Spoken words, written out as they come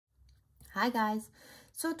Hi guys,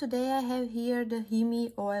 so today I have here the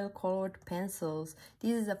Himi oil colored pencils.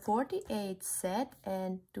 This is a 48 set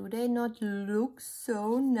and do they not look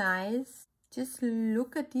so nice? Just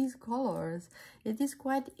look at these colors. It is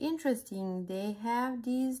quite interesting. They have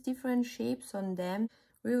these different shapes on them.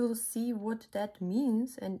 We will see what that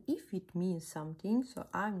means and if it means something, so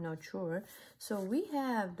I'm not sure. So we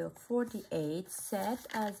have the 48 set,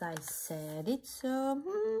 as I said. It's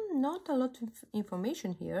not a lot of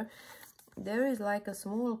information here. There is like a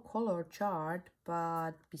small color chart,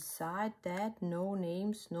 but beside that, no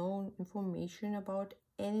names, no information about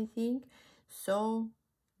anything. So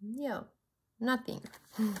yeah, nothing.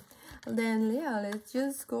 Then yeah, let's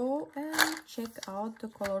just go and check out the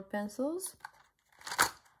colored pencils.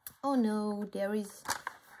 Oh no, there is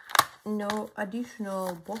no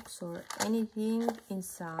additional box or anything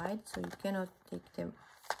inside, so you cannot take them.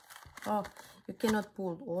 Oh, you cannot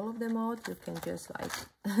pull all of them out. You can just like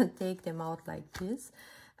take them out like this.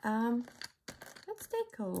 Let's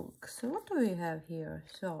take a look. So what do we have here?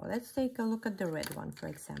 So let's take a look at the red one, for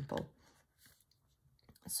example.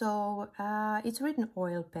 So it's written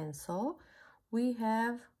oil pencil. We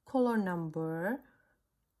have color number.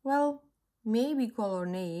 Well, maybe color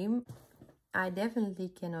name. I definitely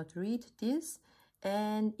cannot read this.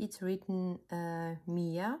 And it's written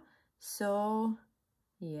Miya. So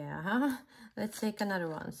yeah, let's take another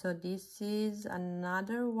one. So this is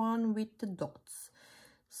another one with the dots.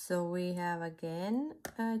 So we have again,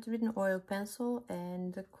 it's written oil pencil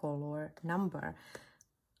and the color number.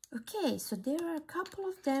 Okay, so there are a couple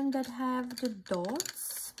of them that have the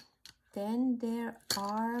dots. Then there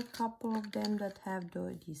are a couple of them that have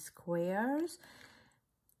these squares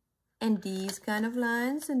and these kind of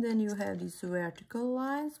lines. And then you have these vertical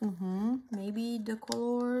lines. Maybe the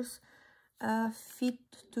colors fit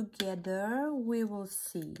together, we will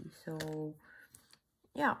see. So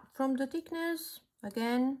yeah, from the thickness,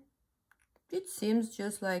 again, it seems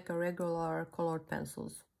just like a regular colored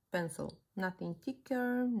pencil. Nothing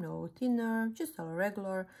thicker, no thinner, just a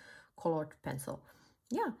regular colored pencil.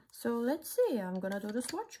 Yeah, so let's see. I'm gonna do the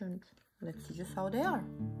swatch and let's see just how they are.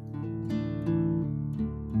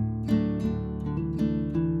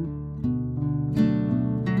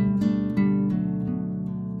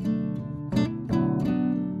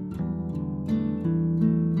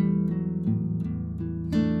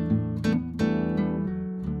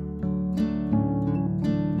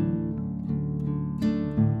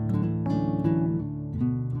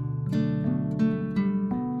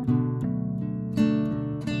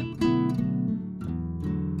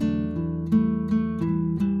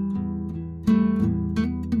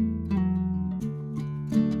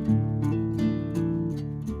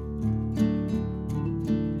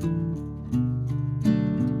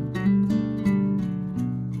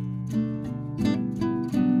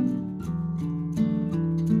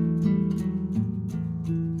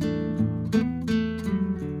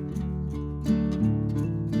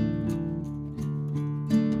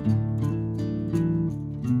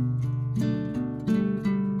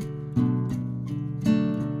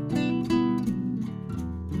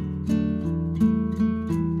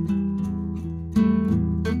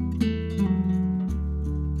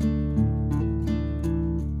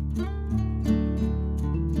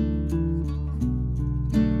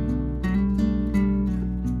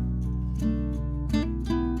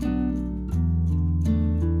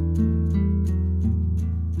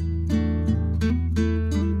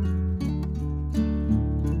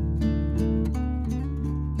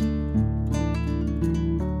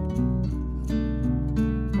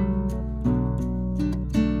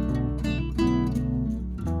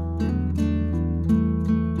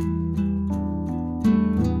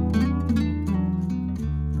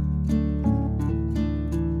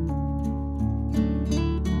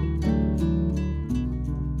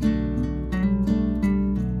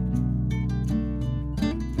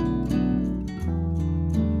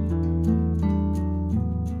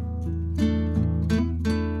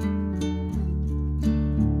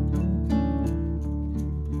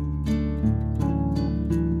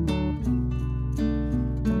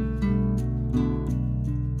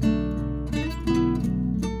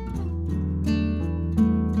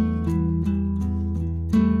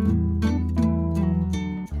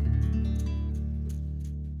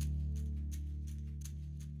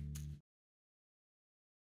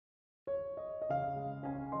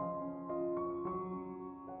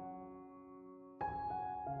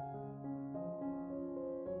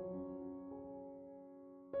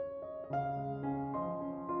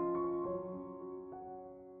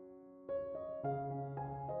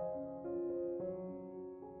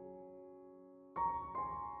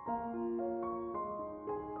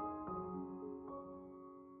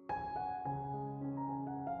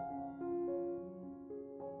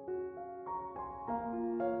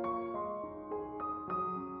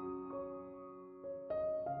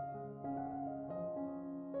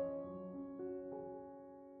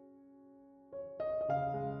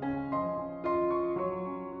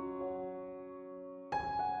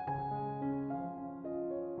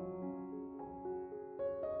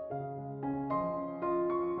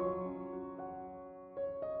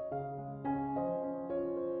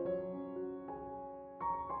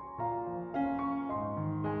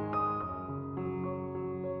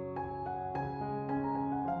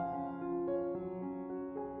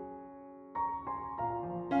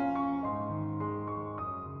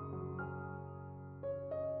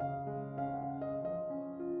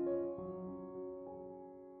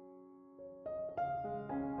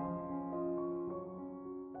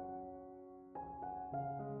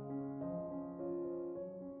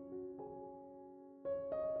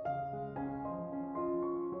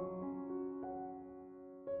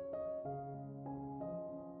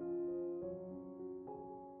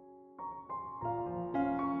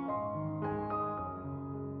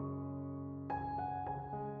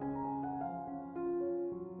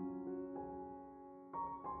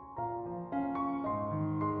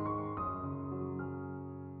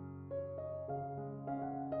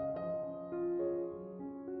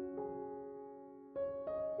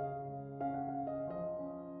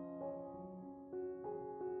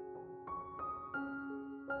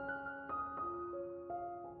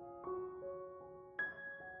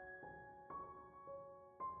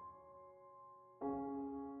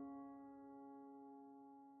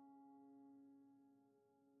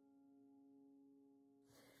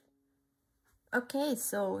 Okay,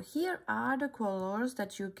 so here are the colors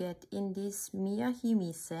that you get in this Miya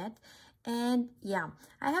Himi set. And yeah,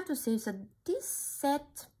 I have to say that this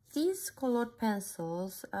set, these colored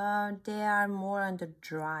pencils, they are more on the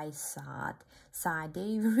dry side.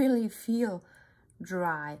 They really feel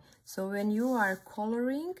dry. So when you are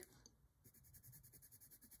coloring,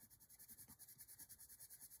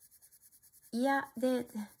 yeah,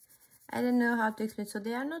 I don't know how to explain. So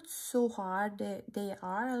they are not so hard. They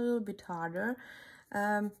are a little bit harder,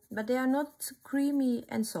 but they are not creamy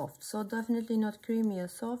and soft. So definitely not creamy or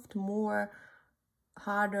soft, more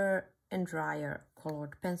harder and drier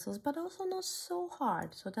colored pencils, but also not so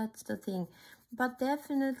hard. So that's the thing. But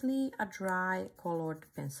definitely a dry colored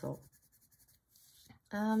pencil.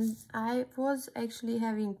 I was actually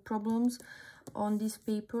having problems on this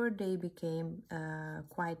paper. They became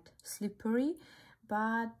quite slippery,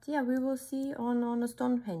 but yeah, we will see on a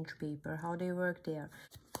Stonehenge paper how they work there.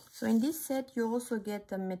 So in this set you also get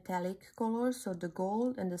the metallic colors, so the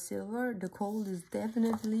gold and the silver. The gold is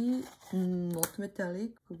definitely not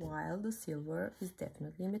metallic, while the silver is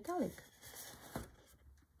definitely metallic.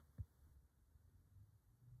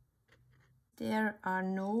 There are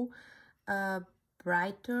no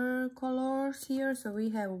brighter colors here, so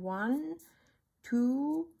we have 1,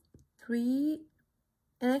 2, 3,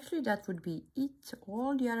 and actually that would be it.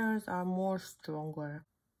 All the others are more stronger.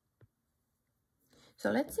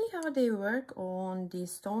 So let's see how they work on the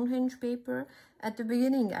Stonehenge paper. At the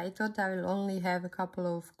beginning I thought I will only have a couple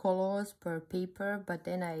of colors per paper, but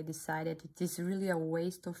then I decided it is really a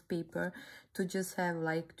waste of paper to just have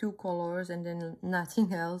like 2 colors and then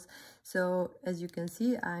nothing else. So as you can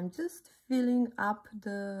see, I'm just filling up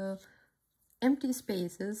the empty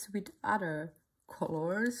spaces with other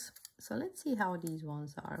colors. So let's see how these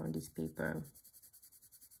ones are on this paper.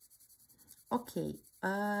 Okay,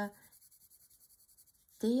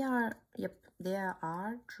 they are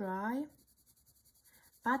dry,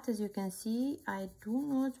 but as you can see, I do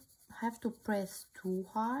not have to press too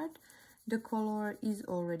hard. The color is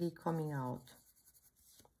already coming out,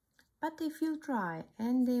 but they feel dry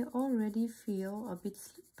and they already feel a bit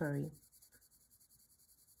slippery.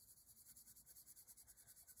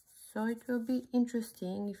 So it will be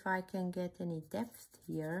interesting if I can get any depth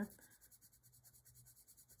here.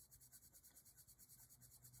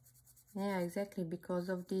 Yeah, exactly, because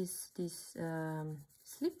of this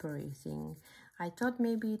slippery thing. I thought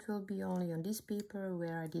maybe it will be only on this paper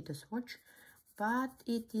where I did a swatch, but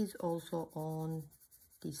it is also on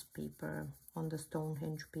this paper, on the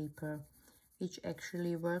Stonehenge paper, which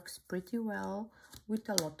actually works pretty well with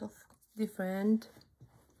a lot of different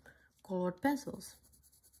colored pencils.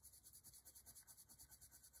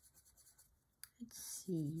 Let's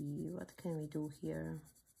see, what can we do here?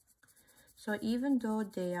 So even though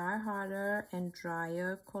they are harder and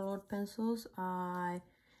drier colored pencils, I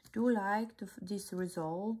do like this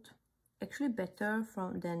result, actually better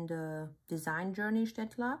than the Design Journey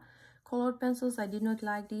Stettler colored pencils. I did not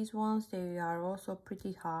like these ones. They are also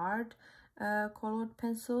pretty hard colored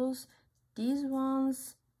pencils. These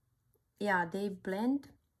ones, yeah, they blend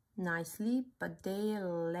nicely, but they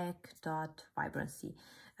lack that vibrancy.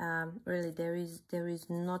 Really, there is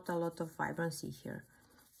not a lot of vibrancy here.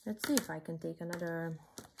 Let's see if I can take another.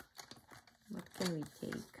 What can we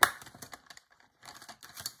take?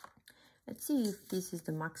 Let's see if this is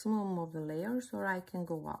the maximum of the layers or I can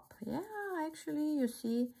go up. Yeah, actually, you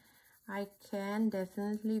see, I can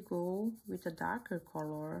definitely go with a darker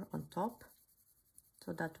color on top.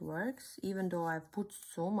 So that works, even though I've put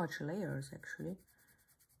so much layers actually.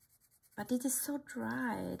 But it is so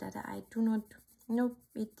dry that I do not,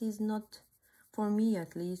 it is not, for me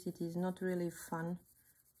at least, it is not really fun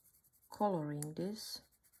coloring this.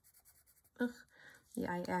 Ugh.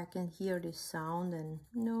 Yeah, I can hear this sound and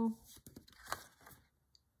no.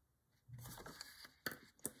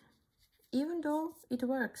 Even though it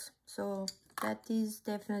works, so that is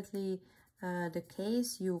definitely the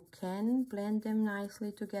case. You can blend them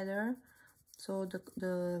nicely together. So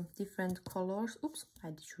the different colors, oops, I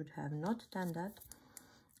should have not done that.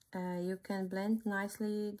 You can blend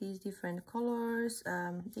nicely these different colors.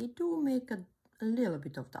 They do make a little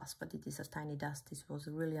bit of dust, but it is a tiny dust. This was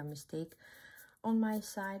really a mistake on my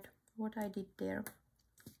side, what I did there.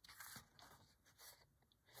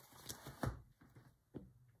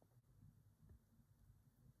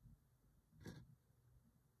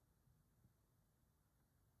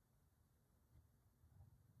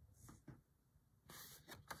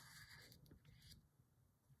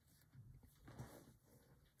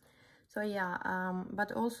 So yeah,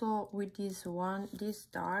 but also with this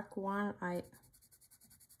dark one,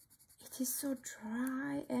 it is so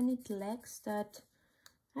dry and it lacks that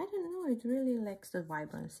I don't know, it really lacks the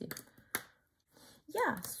vibrancy.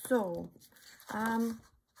 Yeah, so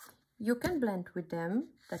you can blend with them.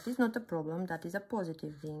 That is not a problem, that is a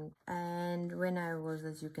positive thing. And when I was,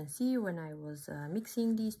 as you can see, when I was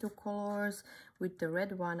mixing these two colors with the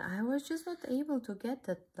red one, I was just not able to get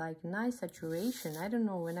that like nice saturation. I don't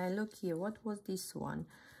know, when I look here, what was this one?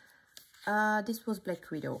 This was Black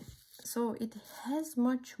Widow. So it has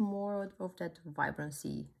much more of that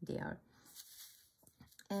vibrancy there.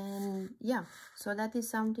 And yeah, so that is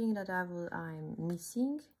something that I'm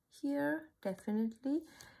missing here, definitely.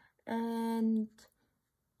 And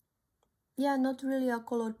yeah, not really a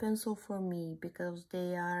colored pencil for me, because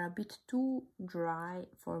they are a bit too dry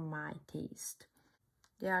for my taste.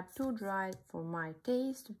 They are too dry for my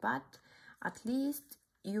taste, but at least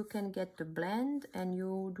you can get the blend and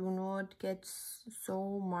you do not get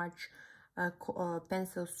so much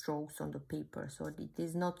pencil strokes on the paper, so it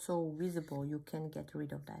is not so visible. You can get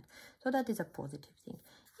rid of that, so that is a positive thing.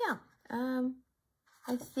 Yeah,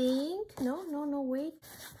 I think no wait,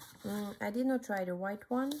 I did not try the white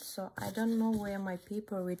one, so I don't know where my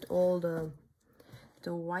paper with all the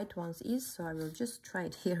white ones is, so I will just try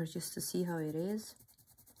it here just to see how it is.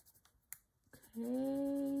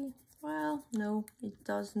 Okay, well, no, it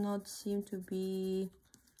does not seem to be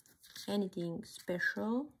anything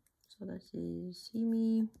special. So that is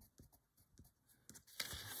Himi.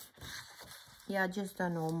 Yeah, just a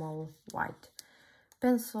normal white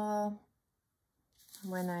pencil.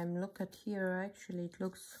 When I'm look at here, actually it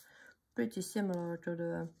looks pretty similar to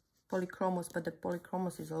the polychromos, but the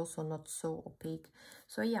polychromos is also not so opaque.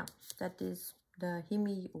 So yeah, that is the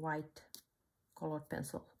Himi white colored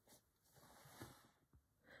pencil.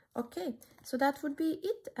 Okay, so that would be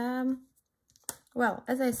it. Well,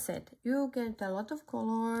 as I said, you get a lot of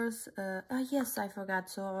colors. Yes, I forgot.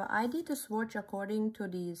 So I did a swatch according to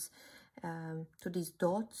these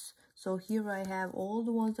dots. So here I have all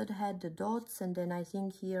the ones that had the dots, and then I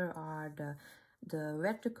think here are the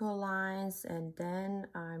vertical lines, and then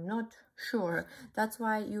I'm not sure. That's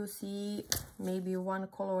why you see maybe one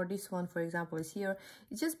color, this one for example is here.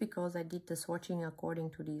 It's just because I did the swatching according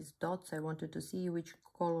to these dots. I wanted to see which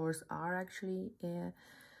colors are actually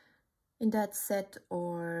in that set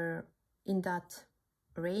or in that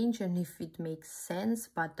range, and if it makes sense,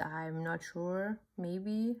 but I'm not sure.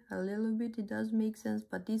 Maybe a little bit it does make sense,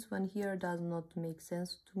 but this one here does not make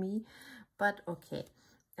sense to me. But okay,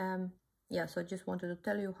 yeah, so I just wanted to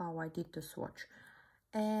tell you how I did the swatch.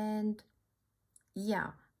 And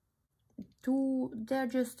yeah, they're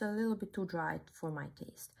just a little bit too dry for my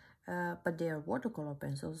taste. But their watercolor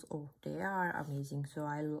pencils, oh, they are amazing. So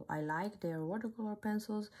I like their watercolor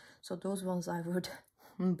pencils. So those ones I would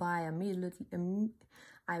buy immediately.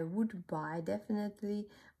 I would buy definitely.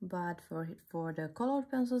 But for the colored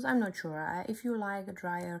pencils, I'm not sure. If you like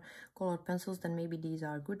drier colored pencils, then maybe these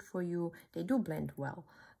are good for you. They do blend well,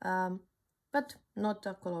 but not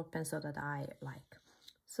a colored pencil that I like.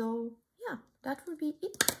 So yeah, that would be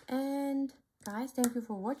it. And guys, thank you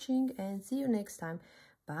for watching, and see you next time.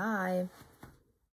 Bye.